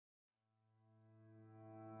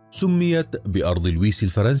سميت بأرض لويس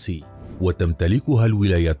الفرنسي وتمتلكها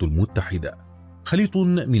الولايات المتحدة، خليط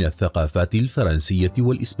من الثقافات الفرنسية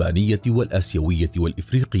والإسبانية والآسيوية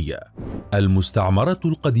والإفريقية. المستعمرة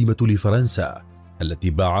القديمة لفرنسا التي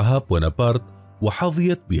باعها بونابرت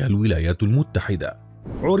وحظيت بها الولايات المتحدة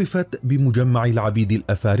عرفت بمجمع العبيد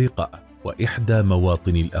الأفارقة وإحدى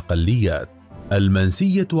مواطن الأقليات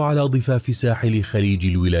المنسية على ضفاف ساحل خليج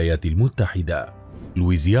الولايات المتحدة.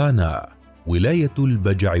 لويزيانا ولاية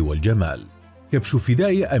البجع والجمال، كبش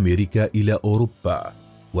فداء أمريكا إلى أوروبا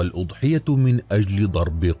والأضحية من أجل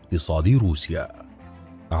ضرب اقتصاد روسيا.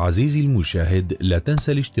 عزيزي المشاهد، لا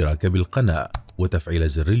تنسى الاشتراك بالقناة وتفعيل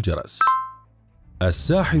زر الجرس.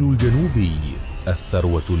 الساحل الجنوبي،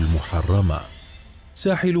 الثروة المحرمة.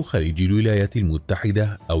 ساحل خليج الولايات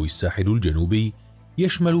المتحدة أو الساحل الجنوبي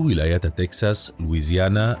يشمل ولاية تكساس،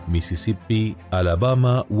 لويزيانا، ميسيسيبي،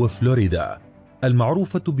 ألاباما وفلوريدا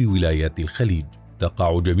المعروفة بولايات الخليج،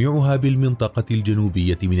 تقع جميعها بالمنطقة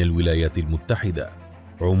الجنوبية من الولايات المتحدة.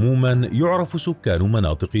 عموما يعرف سكان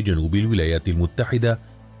مناطق جنوب الولايات المتحدة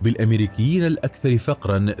بالأمريكيين الأكثر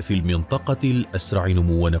فقرا في المنطقة الأسرع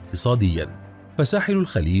نموا اقتصاديا، فساحل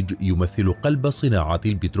الخليج يمثل قلب صناعة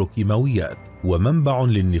البتروكيماويات ومنبع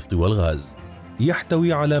للنفط والغاز،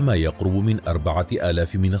 يحتوي على ما يقرب من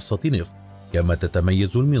 4000 منصة نفط، كما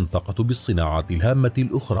تتميز المنطقة بالصناعات الهامة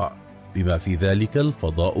الأخرى بما في ذلك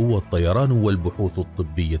الفضاء والطيران والبحوث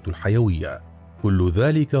الطبية الحيوية، كل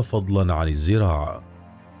ذلك فضلا عن الزراعة.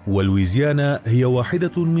 ولويزيانا هي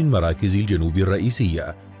واحدة من مراكز الجنوب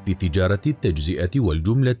الرئيسية في تجارة التجزئة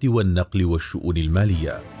والجملة والنقل والشؤون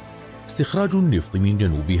المالية. استخراج النفط من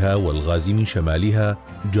جنوبها والغاز من شمالها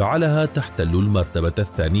جعلها تحتل المرتبة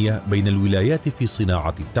الثانية بين الولايات في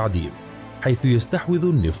صناعة التعدين، حيث يستحوذ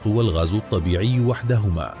النفط والغاز الطبيعي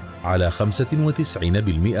وحدهما على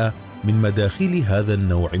 95% من مداخيل هذا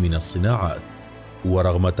النوع من الصناعات.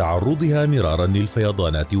 ورغم تعرضها مرارا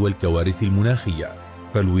للفيضانات والكوارث المناخية،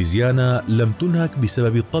 فلويزيانا لم تنهك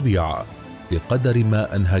بسبب الطبيعة بقدر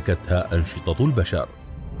ما أنهكتها أنشطة البشر.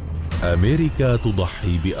 أمريكا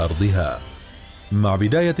تضحي بأرضها. مع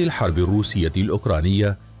بداية الحرب الروسية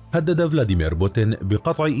الأوكرانية هدد فلاديمير بوتين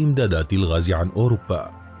بقطع إمدادات الغاز عن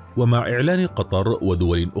أوروبا، ومع إعلان قطر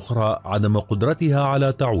ودول أخرى عدم قدرتها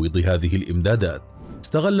على تعويض هذه الإمدادات،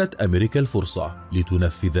 استغلت أمريكا الفرصة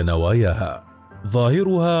لتنفذ نواياها.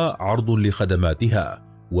 ظاهرها عرض لخدماتها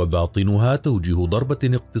وباطنها توجيه ضربة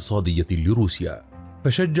اقتصادية لروسيا،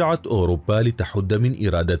 فشجعت أوروبا لتحد من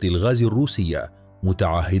إيرادات الغاز الروسية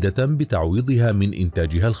متعهدة بتعويضها من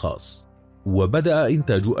إنتاجها الخاص. وبدأ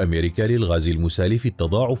إنتاج أمريكا للغاز المسال في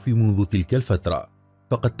التضاعف منذ تلك الفترة،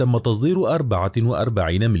 فقد تم تصدير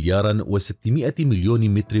 44 مليارا و600 مليون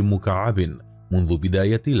متر مكعب منذ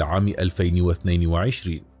بداية العام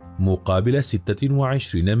 2022 مقابل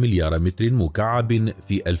 26 مليار متر مكعب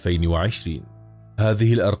في 2020.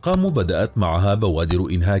 هذه الأرقام بدأت معها بوادر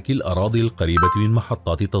إنهاك الأراضي القريبة من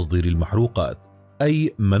محطات تصدير المحروقات،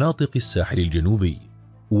 أي مناطق الساحل الجنوبي.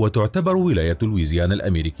 وتعتبر ولاية لويزيانا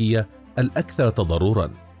الأمريكية الأكثر تضررا،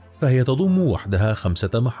 فهي تضم وحدها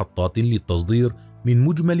 5 محطات للتصدير من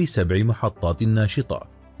مجمل 7 محطات ناشطة،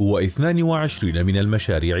 و22 من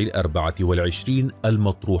المشاريع 24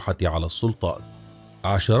 المطروحة على السلطات.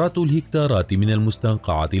 عشرات الهكتارات من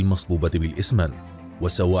المستنقعات المصبوبة بالإسمنت،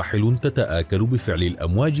 وسواحل تتآكل بفعل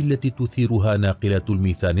الأمواج التي تثيرها ناقلات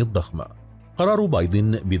الميثان الضخمة. قرار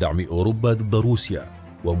بايدن بدعم أوروبا ضد روسيا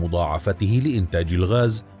ومضاعفته لإنتاج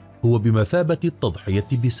الغاز هو بمثابة التضحية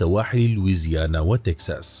بسواحل لويزيانا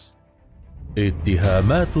وتكساس.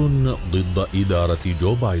 اتهامات ضد إدارة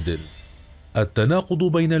جو بايدن. التناقض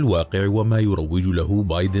بين الواقع وما يروج له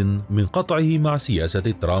بايدن من قطعه مع سياسة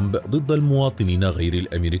ترامب ضد المواطنين غير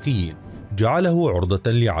الأمريكيين جعله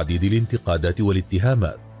عرضة لعديد الانتقادات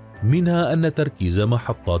والاتهامات، منها أن تركيز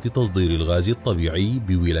محطات تصدير الغاز الطبيعي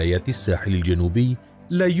بولايات الساحل الجنوبي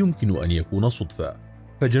لا يمكن أن يكون صدفة،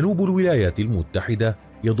 فجنوب الولايات المتحدة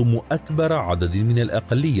يضم أكبر عدد من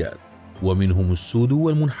الأقليات، ومنهم السود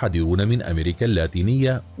والمنحدرون من أمريكا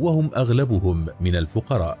اللاتينية وهم أغلبهم من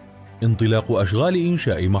الفقراء. انطلاق أشغال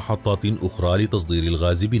إنشاء محطات أخرى لتصدير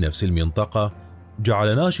الغاز بنفس المنطقة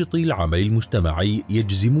جعل ناشطي العمل المجتمعي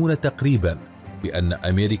يجزمون تقريبا بأن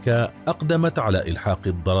أمريكا أقدمت على إلحاق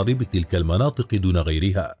الضرر بتلك المناطق دون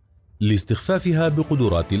غيرها لاستخفافها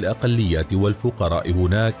بقدرات الأقليات والفقراء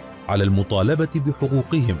هناك على المطالبة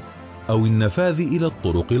بحقوقهم أو النفاذ إلى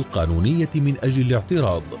الطرق القانونية من أجل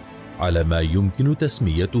الاعتراض على ما يمكن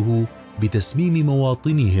تسميته بتسميم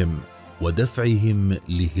مواطنهم ودفعهم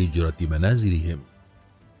لهجرة منازلهم.